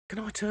Can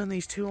I turn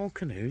these 2 old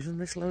canoes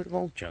and this load of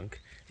old junk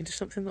into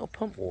something that'll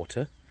pump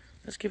water?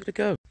 Let's give it a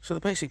go. So the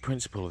basic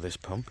principle of this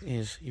pump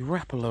is you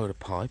wrap a load of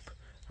pipe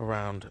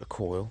around a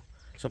coil,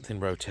 something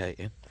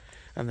rotating,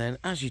 and then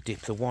as you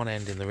dip the one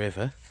end in the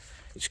river,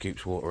 it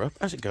scoops water up.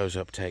 As it goes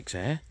up, takes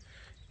air,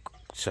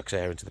 sucks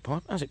air into the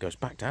pipe. As it goes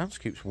back down,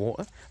 scoops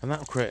water, and that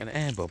will create an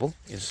air bubble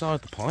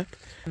inside the pipe.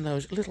 And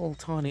those little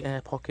tiny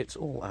air pockets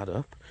all add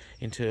up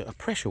into a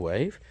pressure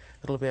wave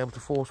that'll be able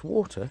to force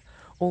water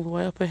all the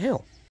way up a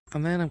hill.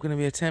 And then I'm going to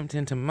be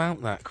attempting to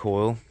mount that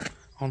coil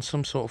on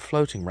some sort of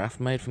floating raft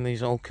made from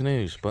these old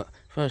canoes. But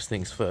first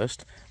things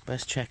first,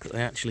 best check that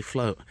they actually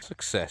float.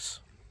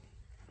 Success.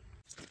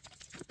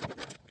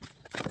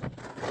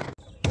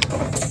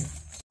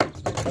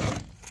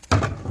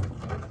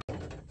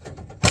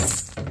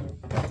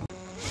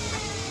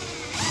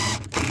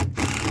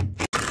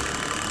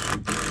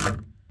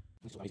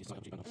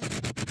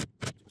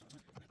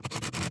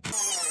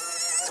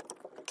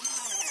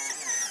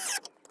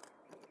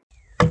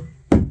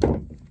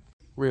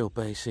 Real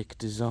basic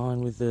design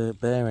with the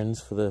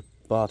bearings for the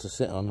bar to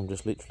sit on. I'm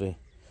just literally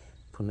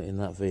putting it in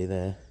that V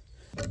there.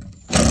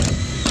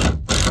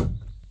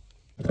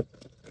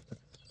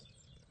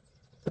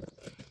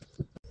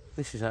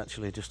 This is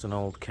actually just an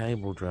old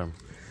cable drum,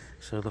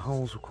 so the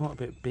holes were quite a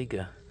bit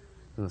bigger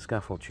than the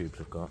scaffold tubes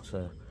I've got,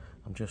 so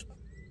I'm just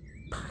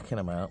packing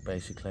them out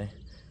basically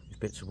with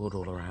bits of wood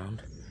all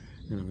around.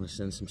 Then I'm going to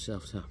send some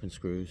self-tapping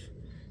screws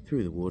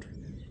through the wood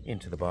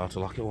into the bar to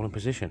lock it all in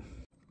position.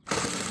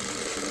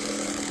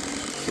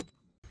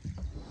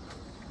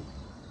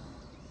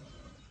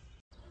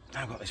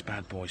 Now I've got this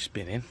bad boy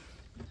spinning,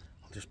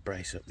 I'll just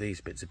brace up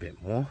these bits a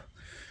bit more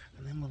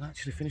and then we'll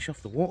actually finish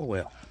off the water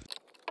wheel.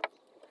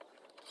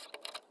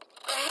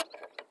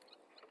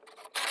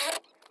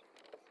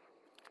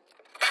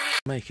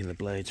 Making the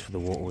blades for the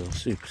water wheel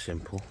super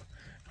simple.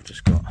 I've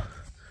just got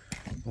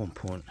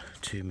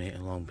 1.2 metre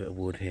long bit of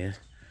wood here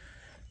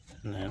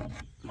and then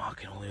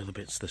marking all the other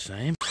bits the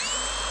same.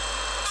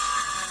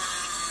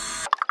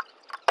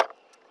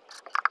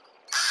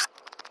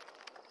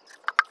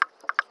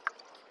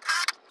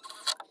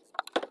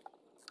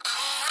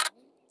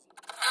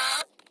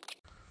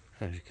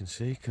 As you can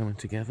see, coming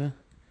together,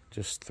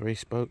 just 3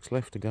 spokes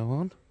left to go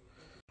on.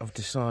 I've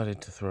decided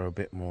to throw a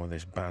bit more of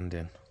this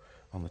banding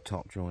on the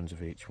top joins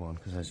of each one,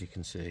 because as you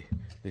can see,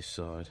 this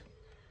side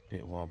a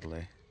bit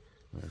wobbly,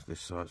 whereas this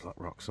side's like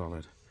rock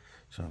solid.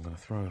 So I'm going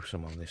to throw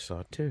some on this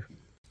side too.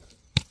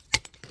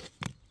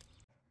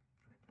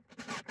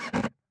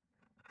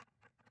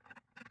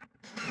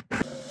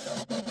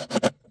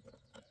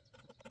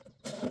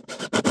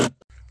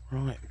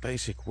 Right,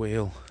 basic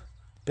wheel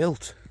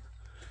built.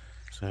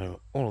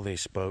 So all of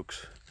these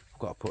spokes, I've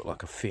got to put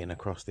like a fin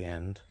across the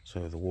end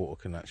so the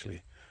water can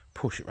actually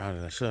push it round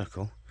in a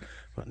circle.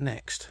 But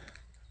next,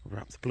 I'll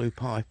wrap the blue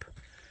pipe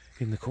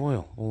in the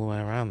coil all the way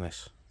around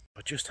this.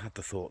 I just had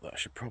the thought that I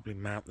should probably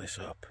mount this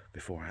up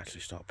before I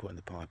actually start putting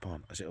the pipe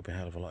on, as it'll be a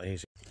hell of a lot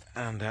easier.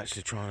 And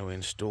actually trying to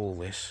install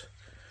this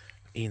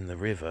in the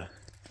river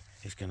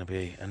is going to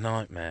be a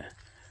nightmare.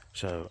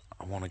 So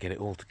I want to get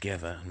it all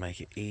together and make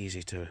it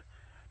easy to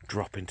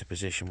drop into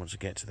position once I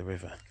get to the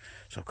river.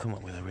 So I've come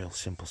up with a real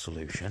simple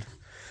solution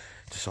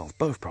to solve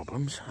both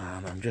problems,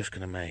 and I'm just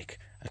going to make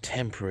a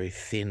temporary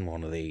thin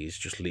one of these,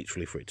 just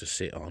literally for it to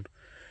sit on,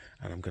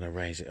 and I'm going to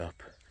raise it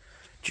up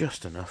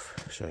just enough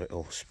so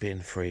it'll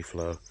spin free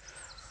flow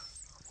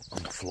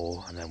on the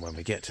floor, and then when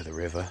we get to the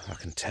river I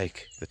can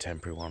take the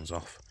temporary ones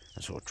off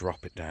and sort of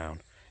drop it down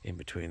in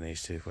between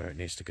these two where it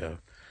needs to go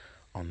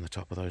on the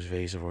top of those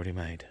V's I've already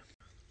made.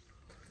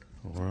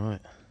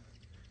 Alright,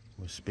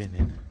 we're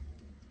spinning.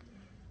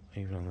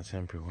 Even on the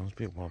temporary ones, a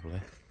bit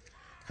wobbly.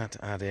 Had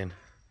to add in a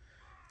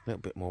little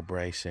bit more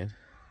bracing.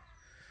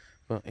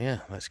 But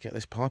yeah, let's get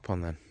this pipe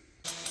on then.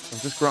 I'm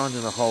just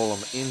grinding a hole on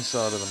the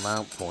inside of the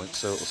mount point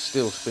so it'll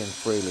still spin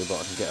freely, but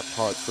I can get a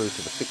pipe through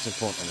to the fixing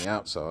point on the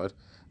outside.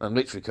 And I'm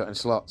literally cutting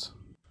slots.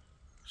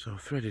 So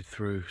I've threaded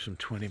through some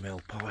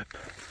 20mm pipe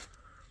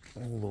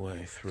all the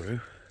way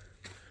through.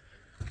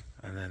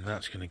 And then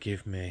that's going to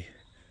give me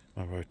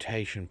my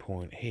rotation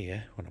point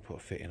here when I put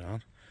a fitting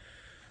on.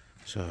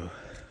 So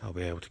I'll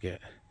be able to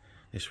get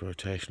this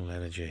rotational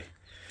energy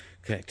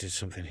connected to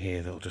something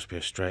here that'll just be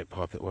a straight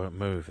pipe that won't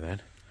move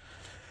then.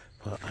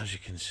 But as you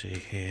can see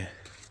here,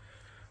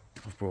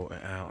 I've brought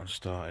it out and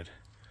started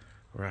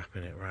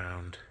wrapping it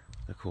round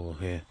the coil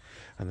here,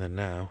 and then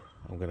now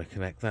I'm going to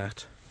connect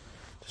that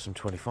to some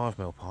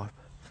 25mm pipe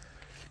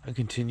and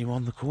continue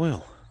on the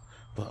coil.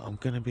 But I'm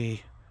going to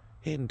be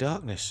hitting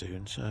darkness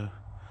soon, so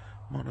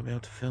I might not be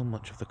able to film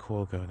much of the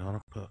coil going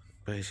on. But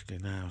basically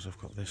now, as I've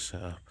got this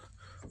set up,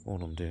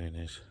 all I'm doing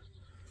is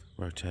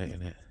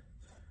rotating it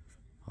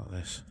like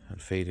this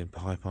and feeding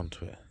pipe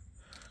onto it.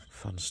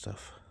 Fun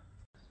stuff.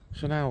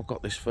 So now I've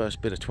got this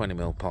first bit of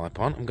 20mm pipe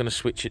on, I'm going to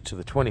switch it to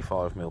the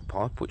 25mm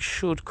pipe, which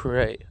should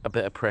create a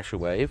bit of pressure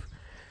wave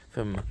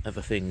from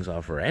other things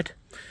I've read.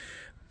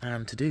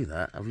 And to do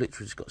that, I've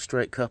literally just got a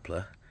straight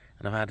coupler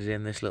and I've added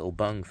in this little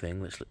bung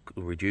thing, this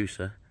little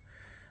reducer,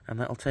 and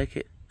that'll take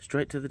it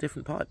straight to the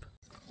different pipe.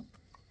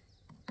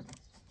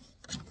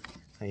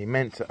 Now you're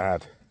meant to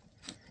add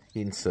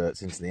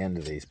inserts into the end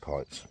of these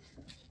pipes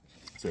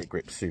so it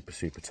grips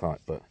super tight,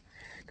 but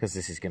because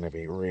this is going to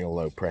be real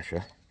low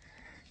pressure,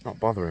 not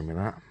bothering with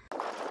that.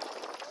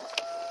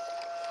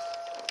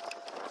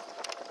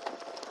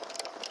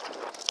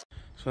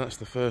 So that's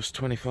the first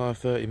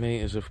 25-30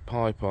 meters of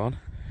pipe on.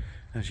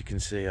 As you can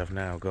see, I've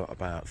now got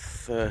about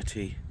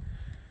 30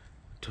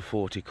 to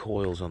 40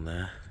 coils on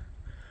there.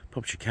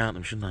 Probably should count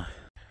them, shouldn't I?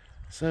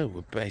 So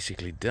we're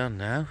basically done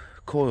now.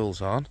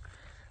 Coils on.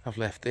 I've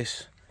left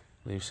this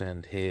loose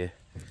end here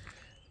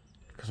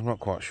because I'm not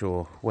quite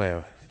sure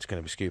where it's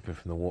going to be scooping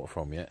from the water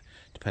from yet,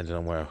 depending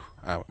on where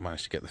I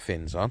managed to get the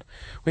fins on,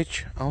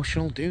 which I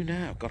shall do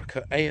now. Got to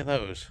cut 8 of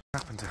those. I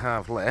happen to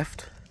have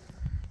left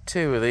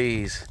 2 of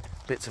these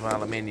bits of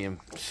aluminium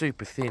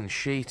super thin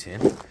sheeting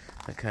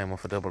that came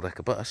off a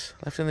double-decker bus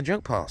left in the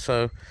junk pile,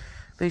 so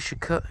these should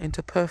cut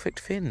into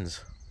perfect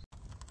fins.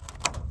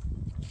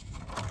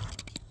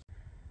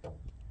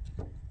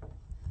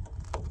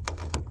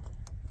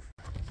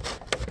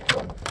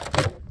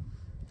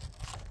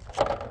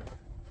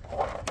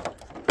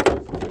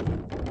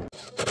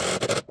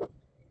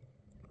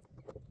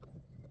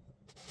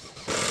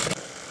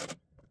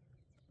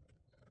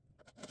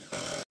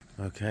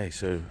 Okay,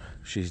 so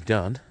she's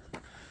done.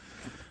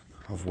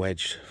 I've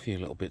wedged a few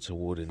little bits of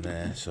wood in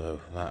there,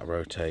 so that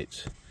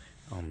rotates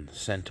on the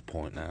centre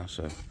point now.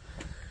 So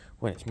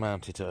when it's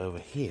mounted to over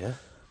here,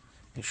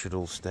 it should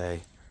all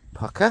stay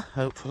pucker,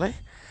 hopefully.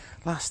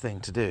 Last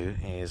thing to do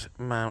is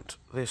mount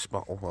this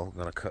bottle. Well, I'm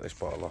going to cut this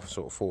bottle off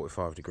sort of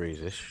 45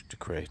 degrees-ish to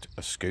create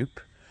a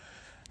scoop.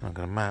 And I'm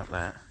going to mount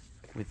that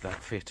with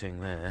that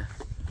fitting there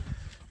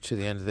to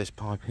the end of this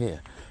pipe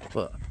here.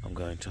 But I'm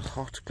going to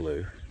hot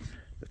glue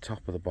the top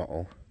of the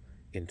bottle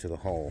into the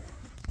hole.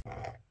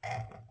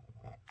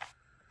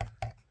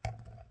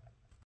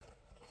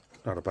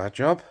 Not a bad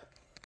job.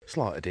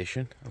 Slight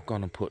addition, I've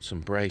gone and put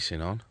some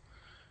bracing on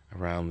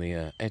around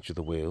the edge of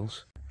the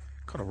wheels.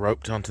 Got it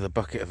roped onto the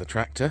bucket of the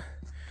tractor.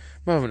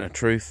 Moment of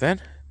truth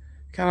then.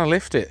 Can I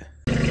lift it?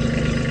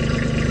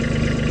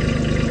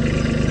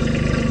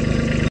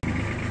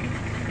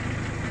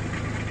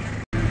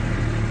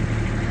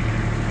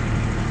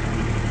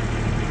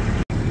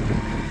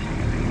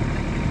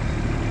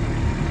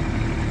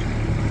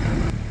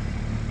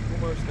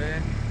 Almost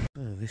there.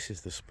 So this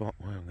is the spot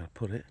where I'm going to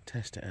put it,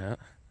 test it out.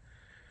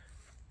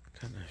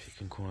 Don't know if you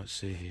can quite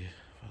see here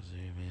if I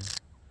zoom in.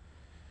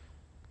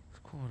 There's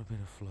quite a bit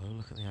of flow.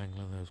 Look at the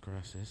angle of those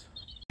grasses.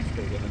 Let's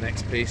go to the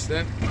next piece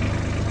then.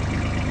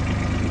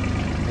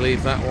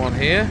 Leave that one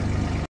here.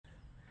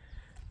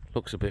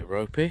 Looks a bit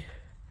ropey,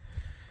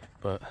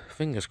 but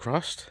fingers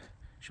crossed.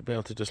 Should be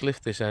able to just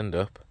lift this end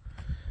up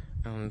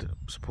and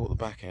support the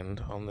back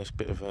end on this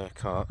bit of a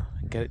cart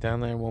and get it down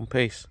there in one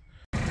piece.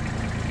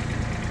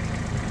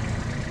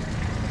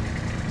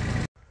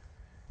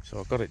 So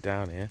I've got it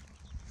down here.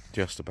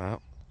 Just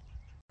about.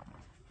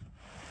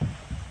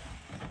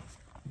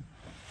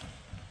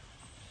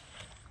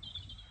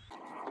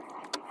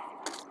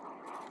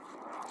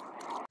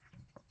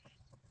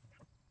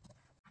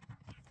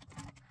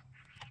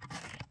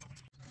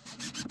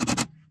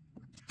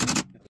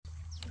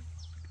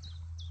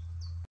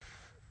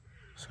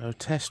 So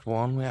test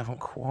 1, we haven't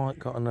quite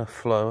got enough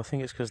flow. I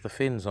think it's because the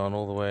fin's on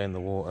all the way in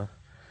the water,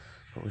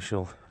 but we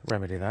shall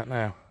remedy that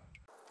now.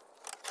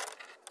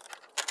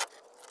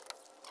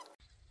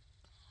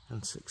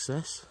 And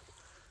success.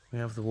 We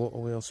have the water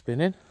wheel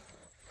spinning,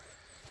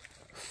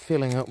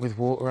 filling up with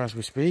water as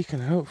we speak,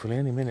 and hopefully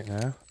any minute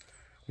now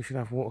we should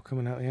have water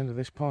coming out the end of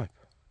this pipe.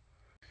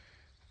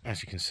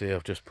 As you can see,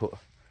 I've just put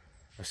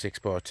a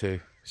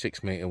 6x2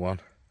 6 metre one,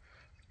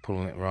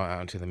 pulling it right out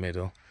into the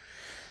middle,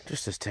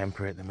 just as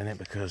temporary at the minute,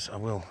 because I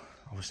will,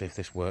 obviously if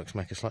this works,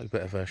 make a slightly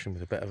better version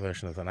with a better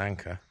version of an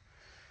anchor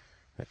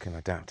that can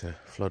adapt to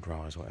flood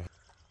rise or whatever.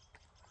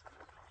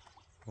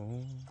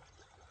 Oh.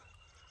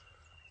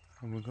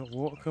 And we've got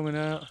water coming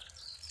out.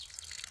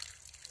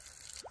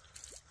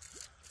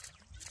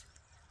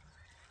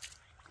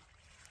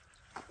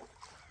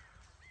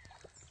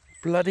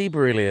 Bloody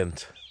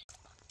brilliant.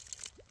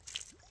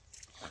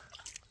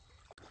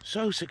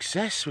 So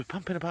success, we're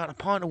pumping about a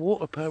pint of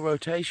water per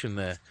rotation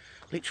there.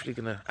 Literally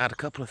going to add a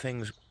couple of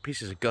things,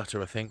 pieces of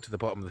gutter I think, to the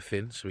bottom of the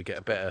fin so we get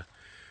a better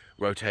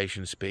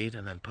rotation speed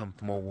and then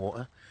pump more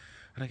water.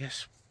 And I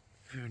guess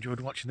if you enjoyed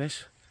watching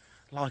this,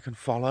 like and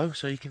follow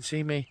so you can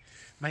see me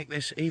make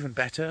this even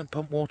better and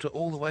pump water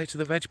all the way to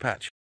the veg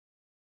patch.